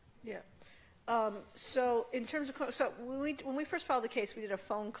 Yeah. Yeah. So in terms of, when we first filed the case, we did a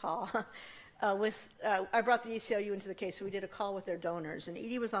phone call I brought the ACLU into the case, so we did a call with their donors, and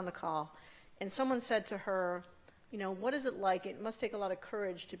Edie was on the call, and someone said to her, you know, what is it like? It must take a lot of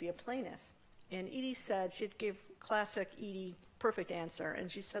courage to be a plaintiff. And Edie said, she gave classic Edie perfect answer, and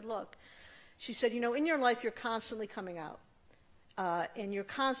she said, look, she said, you know, in your life you're constantly coming out, and you're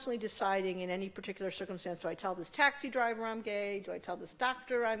constantly deciding in any particular circumstance, do I tell this taxi driver I'm gay? Do I tell this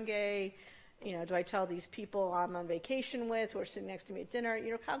doctor I'm gay? You know, do I tell these people I'm on vacation with who are sitting next to me at dinner?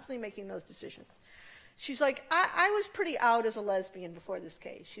 You're constantly making those decisions. She's like, I was pretty out as a lesbian before this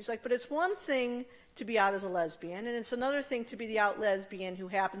case. She's like, but it's one thing to be out as a lesbian, and it's another thing to be the out lesbian who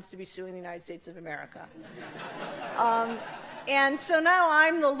happens to be suing the United States of America. And so now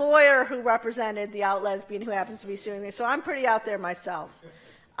I'm the lawyer who represented the out lesbian who happens to be suing me, so I'm pretty out there myself.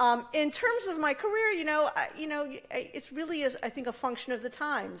 In terms of my career, it's really, I think, a function of the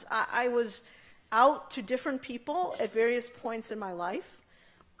times. I was out to different people at various points in my life.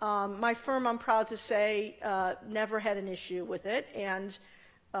 My firm, I'm proud to say, never had an issue with it. And,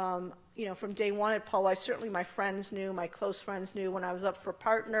 from day one at Paul Weiss, certainly my friends knew, my close friends knew. When I was up for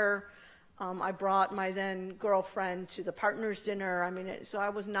partner, I brought my then girlfriend to the partner's dinner. I mean, so I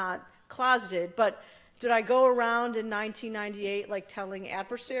was not closeted. But did I go around in 1998 like telling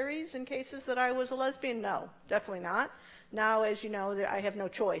adversaries in cases that I was a lesbian? No, definitely not. Now, as you know, I have no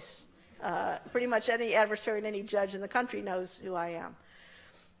choice. Pretty much any adversary and any judge in the country knows who I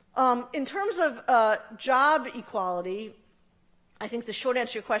am. In terms of job equality, I think the short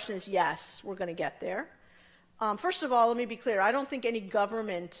answer to your question is yes, we're going to get there. First of all, let me be clear. I don't think any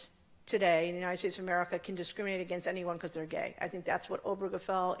government today in the United States of America can discriminate against anyone because they're gay. I think that's what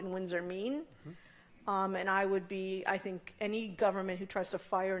Obergefell and Windsor mean. Mm-hmm. And I think any government who tries to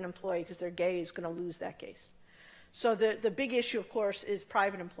fire an employee because they're gay is going to lose that case. So the big issue, of course, is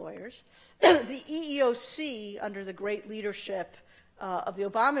private employers. The EEOC, under the great leadership of the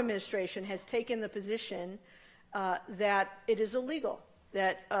Obama administration, has taken the position that it is illegal,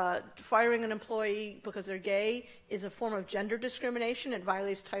 that firing an employee because they're gay is a form of gender discrimination. It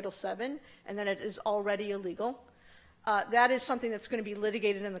violates Title VII, and that it is already illegal. That is something that's going to be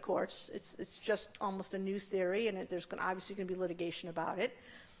litigated in the courts. It's just almost a new theory, and there's obviously going to be litigation about it.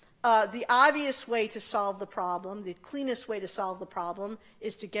 The obvious way to solve the problem, the cleanest way to solve the problem,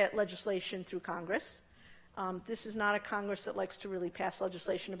 is to get legislation through Congress. This is not a Congress that likes to really pass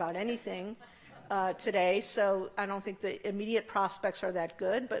legislation about anything today, so I don't think the immediate prospects are that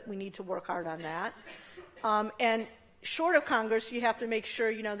good, but we need to work hard on that. And short of Congress, you have to make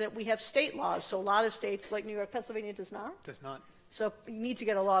sure, that we have state laws. So a lot of states, like New York, Pennsylvania, does not. Does not. So you need to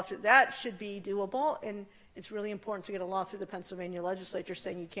get a law through. That should be doable, and it's really important to get a law through the Pennsylvania legislature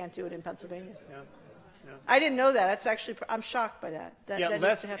saying you can't do it in Pennsylvania. Yeah. Yeah. I didn't know that. That's actually, I'm shocked by that.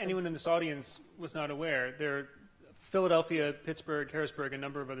 Lest anyone in this audience was not aware, Philadelphia, Pittsburgh, Harrisburg, a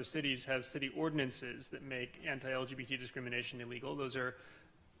number of other cities have city ordinances that make anti-LGBT discrimination illegal. Those are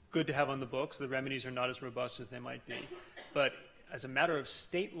good to have on the books. The remedies are not as robust as they might be. But as a matter of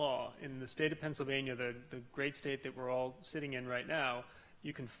state law, in the state of Pennsylvania, the great state that we're all sitting in right now,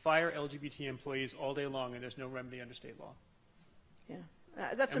 You can fire LGBT employees all day long, and there's no remedy under state law. Yeah.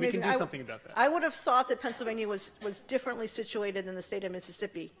 That's And amazing. we can do something about that. I would have thought that Pennsylvania was differently situated than the state of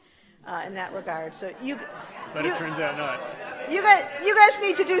Mississippi in that regard. So But it turns out not. You guys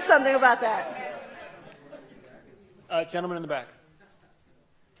need to do something about that. Gentleman in the back.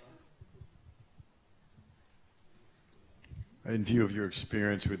 In view of your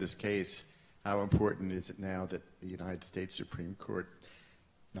experience with this case, how important is it now that the United States Supreme Court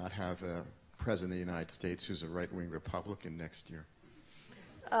not have a president of the United States who's a right-wing Republican next year?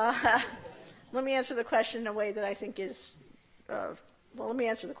 Let me answer the question in a way that I think is, well, let me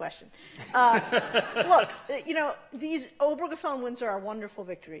answer the question. Look, these Obergefell and Windsor are wonderful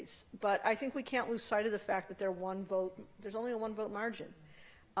victories, but I think we can't lose sight of the fact that there's only a one-vote margin.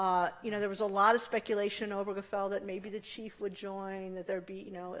 There was a lot of speculation in Obergefell that maybe the chief would join, that there'd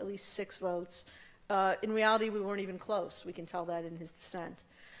be, at least 6 votes. In reality, we weren't even close. We can tell that in his dissent.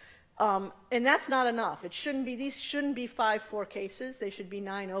 And that's not enough. These shouldn't be 5-4 cases. They should be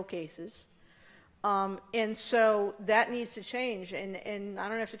 9-0 cases. And so that needs to change. And I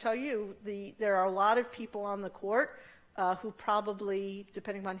don't have to tell you, there are a lot of people on the court who probably,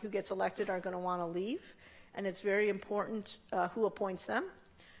 depending on who gets elected, are going to want to leave. And it's very important who appoints them.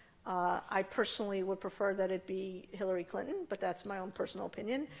 I personally would prefer that it be Hillary Clinton, but that's my own personal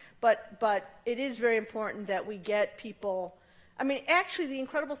opinion. But it is very important that we get people. I mean, actually, the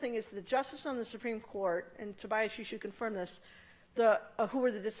incredible thing is the justices on the Supreme Court, and Tobias, you should confirm this, who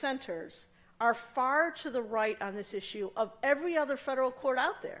are the dissenters, are far to the right on this issue of every other federal court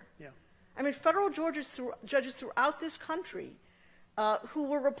out there. Yeah. I mean, federal judges throughout this country who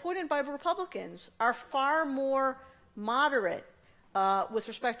were appointed by Republicans are far more moderate with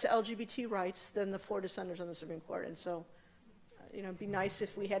respect to LGBT rights than the 4 dissenters on the Supreme Court. And so, it'd be nice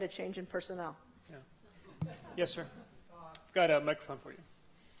if we had a change in personnel. Yeah. Yes, sir. I've got a microphone for you.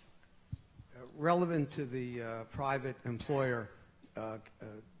 Relevant to the private employer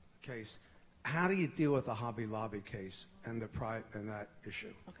case, how do you deal with the Hobby Lobby case and that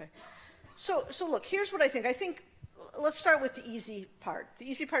issue? Okay. So look, here's what I think. Let's start with the easy part. The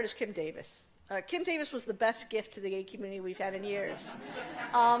easy part is Kim Davis. Kim Davis was the best gift to the gay community we've had in years.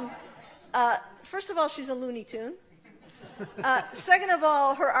 First of all, she's a Looney Tune. Second of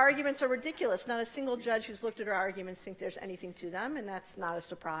all, her arguments are ridiculous. Not a single judge who's looked at her arguments think there's anything to them, and that's not a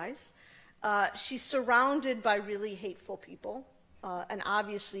surprise. She's surrounded by really hateful people, and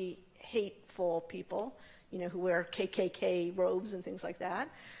obviously hateful people, who wear KKK robes and things like that.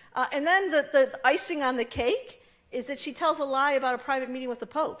 And then the icing on the cake is that she tells a lie about a private meeting with the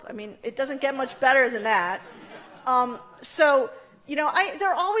Pope. I mean, it doesn't get much better than that. There are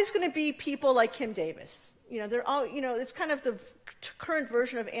always going to be people like Kim Davis. It's kind of the current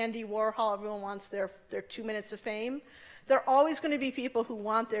version of Andy Warhol. Everyone wants their 2 minutes of fame. There are always going to be people who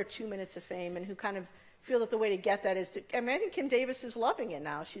want their 2 minutes of fame and who kind of feel that the way to get that is to. I mean, I think Kim Davis is loving it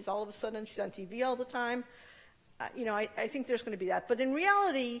now. She's all of a sudden she's on TV all the time. I think there's going to be that. But in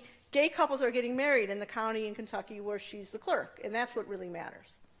reality, gay couples are getting married in the county in Kentucky where she's the clerk, and that's what really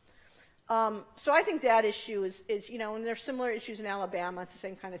matters. So I think that issue is and there's similar issues in Alabama. It's the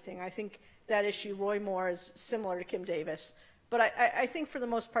same kind of thing. I think that issue, Roy Moore, is similar to Kim Davis. But I think for the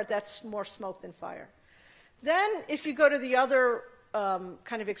most part, that's more smoke than fire. Then if you go to the other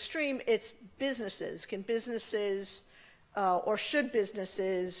kind of extreme, it's businesses. Can businesses or should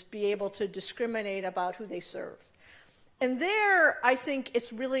businesses be able to discriminate about who they serve? And there, I think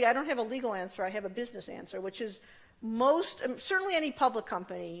it's really, I don't have a legal answer, I have a business answer, which is certainly any public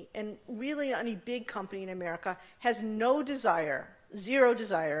company, and really any big company in America, has no desire, zero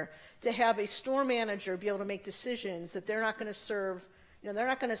desire, to have a store manager be able to make decisions that they're not going to serve, they're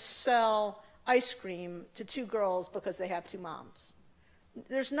not going to sell ice cream to 2 girls because they have 2 moms.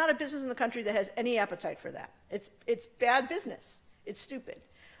 There's not a business in the country that has any appetite for that. It's bad business. It's stupid.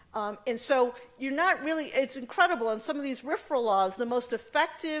 And so it's incredible. In some of these RFRA laws, the most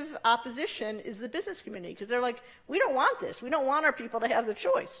effective opposition is the business community because they're like, we don't want this. We don't want our people to have the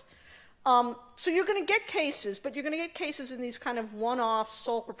choice. So you're going to get cases, but you're going to get cases in these kind of one-off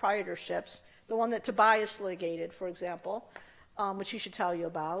sole proprietorships, the one that Tobias litigated, for example, which he should tell you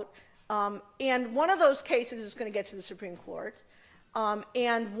about. And one of those cases is going to get to the Supreme Court.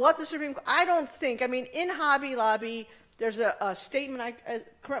 And what the Supreme Court, in Hobby Lobby, there's a statement,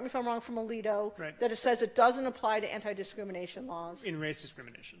 correct me if I'm wrong, from Alito, right, that it says it doesn't apply to anti-discrimination laws. In race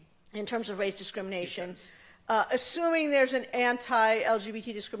discrimination. In terms of race discrimination. Assuming there's an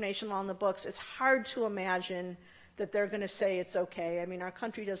anti-LGBT discrimination law in the books, it's hard to imagine that they're going to say it's okay. I mean, our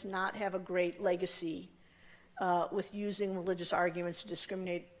country does not have a great legacy with using religious arguments to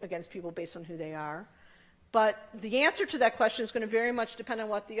discriminate against people based on who they are. But the answer to that question is going to very much depend on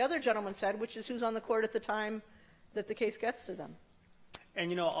what the other gentleman said, which is who's on the court at the time that the case gets to them.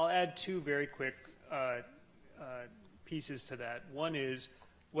 And, I'll add two very quick pieces to that. One is,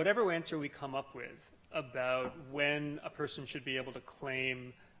 whatever answer we come up with about when a person should be able to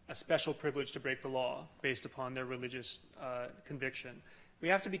claim a special privilege to break the law based upon their religious conviction, we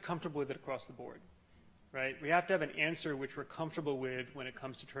have to be comfortable with it across the board. Right? We have to have an answer which we're comfortable with when it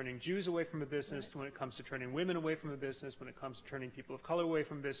comes to turning Jews away from a business, when it comes to turning women away from a business, when it comes to turning people of color away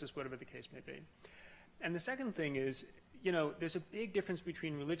from a business, whatever the case may be. And the second thing is, there's a big difference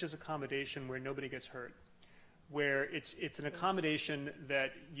between religious accommodation where nobody gets hurt, where it's an accommodation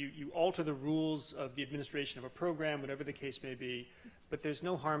that you alter the rules of the administration of a program, whatever the case may be, but there's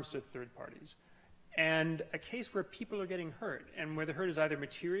no harms to third parties. And a case where people are getting hurt, and where the hurt is either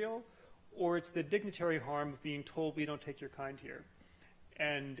material or it's the dignitary harm of being told we don't take your kind here.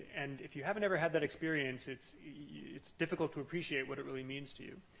 And if you haven't ever had that experience, it's difficult to appreciate what it really means to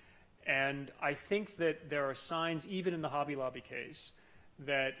you. And I think that there are signs, even in the Hobby Lobby case,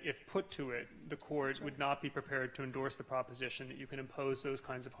 that if put to it, the court would not be prepared to endorse the proposition that you can impose those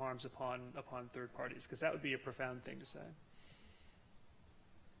kinds of harms upon third parties, because that would be a profound thing to say.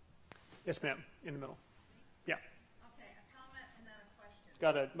 Yes, ma'am, in the middle. Yeah. Okay, a comment and then a question.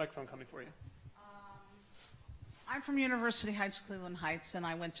 Got a microphone coming for you. I'm from University Heights, Cleveland Heights, and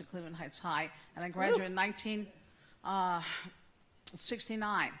I went to Cleveland Heights High, and I graduated in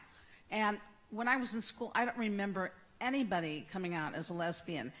 1969. And when I was in school, I don't remember anybody coming out as a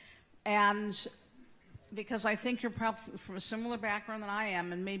lesbian. And because I think you're probably from a similar background than I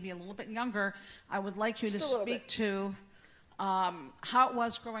am, and maybe a little bit younger, I would like you to speak to how it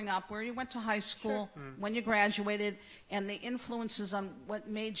was growing up, where you went to high school, when you graduated, and the influences on what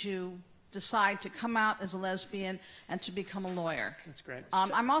made you decide to come out as a lesbian and to become a lawyer. That's great.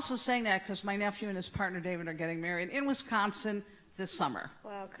 I'm also saying that because my nephew and his partner David are getting married in Wisconsin this summer.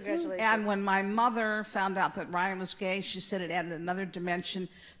 Wow, congratulations. And when my mother found out that Ryan was gay, she said it added another dimension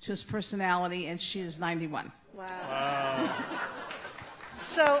to his personality, and she is 91. Wow.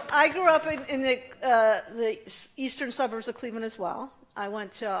 So I grew up in the eastern suburbs of Cleveland as well. I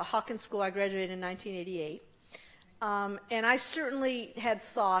went to Hawkins School. I graduated in 1988. And I certainly had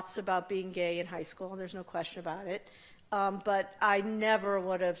thoughts about being gay in high school. There's no question about it. But I never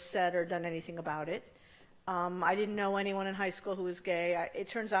would have said or done anything about it. I didn't know anyone in high school who was gay. It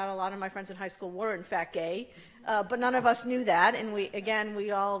turns out a lot of my friends in high school were, in fact, gay. But none of us knew that. And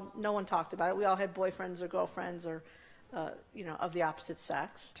no one talked about it. We all had boyfriends or girlfriends or of the opposite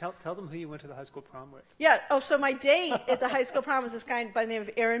sex. Tell them who you went to the high school prom with. Yeah. Oh, so my date at the high school prom was this guy by the name of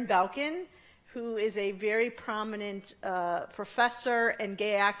Aaron Belkin, who is a very prominent professor and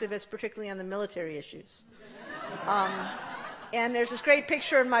gay activist, particularly on the military issues. And there's this great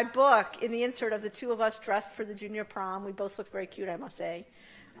picture in my book, in the insert, of the two of us dressed for the junior prom. We both looked very cute, I must say.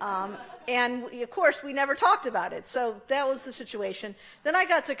 And, of course, we never talked about it. So that was the situation. Then I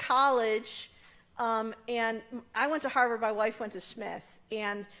got to college, and I went to Harvard. My wife went to Smith.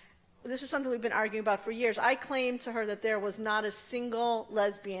 And this is something we've been arguing about for years. I claimed to her that there was not a single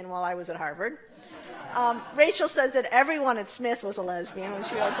lesbian while I was at Harvard. Rachel says that everyone at Smith was a lesbian when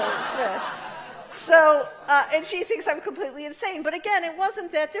she went to Smith. So, and she thinks I'm completely insane. But again, it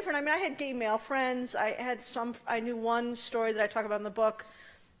wasn't that different. I mean, I had gay male friends. I knew one story that I talk about in the book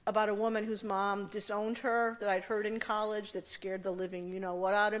about a woman whose mom disowned her that I'd heard in college that scared the living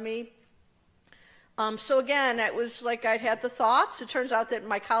you-know-what out of me. So again, it was like I'd had the thoughts. It turns out that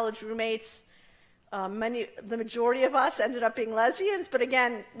my college roommates, the majority of us ended up being lesbians. But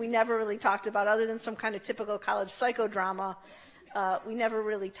again, we never really talked about, other than some kind of typical college psychodrama, we never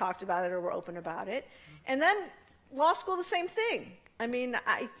really talked about it or were open about it. And then law school, the same thing. I mean,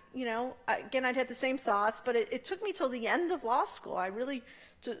 again, I'd had the same thoughts, but it took me till the end of law school.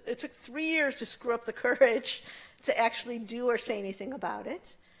 It took 3 years to screw up the courage to actually do or say anything about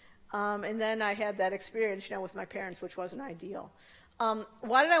it. And then I had that experience, with my parents, which wasn't ideal.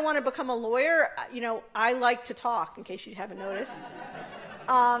 Why did I want to become a lawyer? I like to talk, in case you haven't noticed.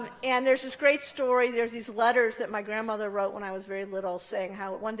 And there's this great story. There's these letters that my grandmother wrote when I was very little, saying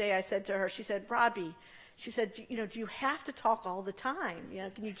how one day I said to her, she said, Robbie, she said, do you have to talk all the time?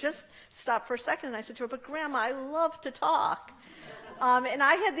 Can you just stop for a second? And I said to her, but Grandma, I love to talk. And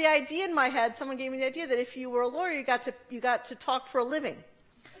I had the idea in my head, someone gave me the idea that if you were a lawyer, you got to talk for a living.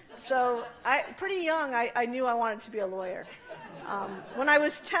 So pretty young, I knew I wanted to be a lawyer. When I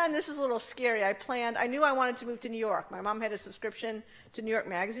was 10, this was a little scary. I knew I wanted to move to New York. My mom had a subscription to New York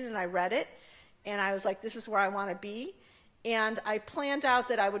Magazine, and I read it. And I was like, this is where I want to be. And I planned out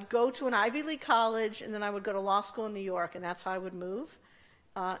that I would go to an Ivy League college, and then I would go to law school in New York, and that's how I would move.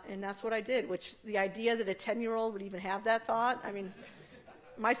 And that's what I did, which the idea that a 10-year-old would even have that thought, I mean,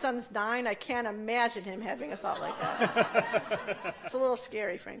 my son's 9. I can't imagine him having a thought like that. It's a little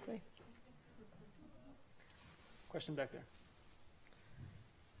scary, frankly. Question back there.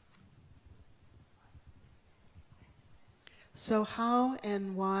 So how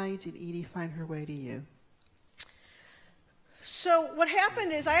and why did Edie find her way to you? So what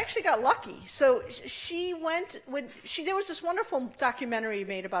happened is I actually got lucky. So she went there was this wonderful documentary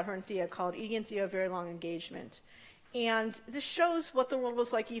made about her and Thea called Edie and Thea: A Very Long Engagement. And this shows what the world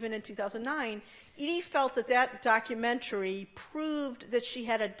was like even in 2009. Edie felt that that documentary proved that she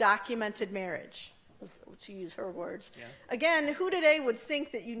had a documented marriage, to use her words. Yeah. Again, who today would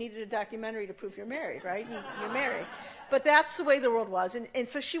think that you needed a documentary to prove you're married, right? You're married. But that's the way the world was. And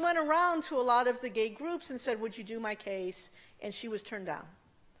so she went around to a lot of the gay groups and said, would you do my case? And she was turned down.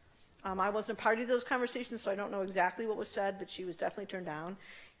 I wasn't party to those conversations, so I don't know exactly what was said, but she was definitely turned down.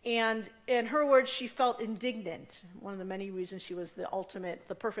 And in her words, she felt indignant. One of the many reasons she was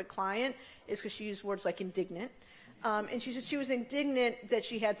the perfect client is because she used words like indignant. And she said she was indignant that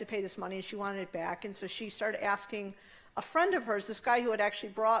she had to pay this money and she wanted it back. And so she started asking a friend of hers, this guy who had actually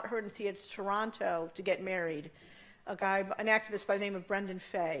brought her and Thea to Toronto to get married, an activist by the name of Brendan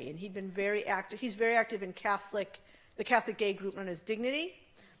Fay. And he'd been very active. He's very active in the Catholic gay group known as Dignity.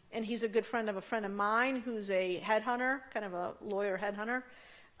 And he's a good friend of a friend of mine who's a headhunter, kind of a lawyer headhunter.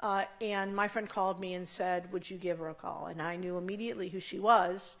 And my friend called me and said, would you give her a call? And I knew immediately who she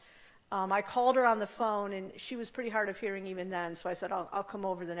was. I called her on the phone, and she was pretty hard of hearing even then. So I said, I'll come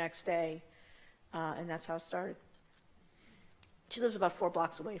over the next day. And that's how it started. She lives about 4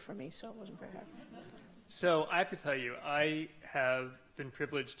 blocks away from me, so it wasn't very hard. So I have to tell you, I have been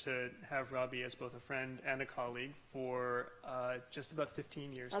privileged to have Robbie as both a friend and a colleague for just about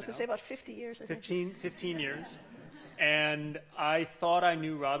 15 years now. I was going to say about 50 years, I think. 15 years. And I thought I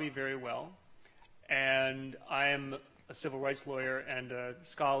knew Robbie very well. And I am a civil rights lawyer and a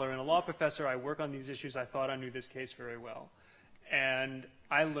scholar and a law professor. I work on these issues. I thought I knew this case very well. And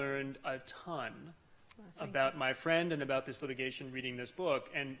I learned a ton about my friend and about this litigation reading this book,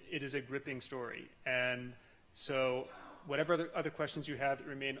 and it is a gripping story. And so whatever other questions you have that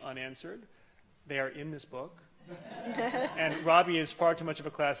remain unanswered, they are in this book. And Robbie is far too much of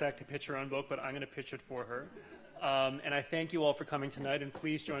a class act to pitch her own book, but I'm going to pitch it for her. And I thank you all for coming tonight, and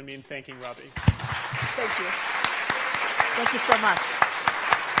please join me in thanking Robbie. Thank you. Thank you so much.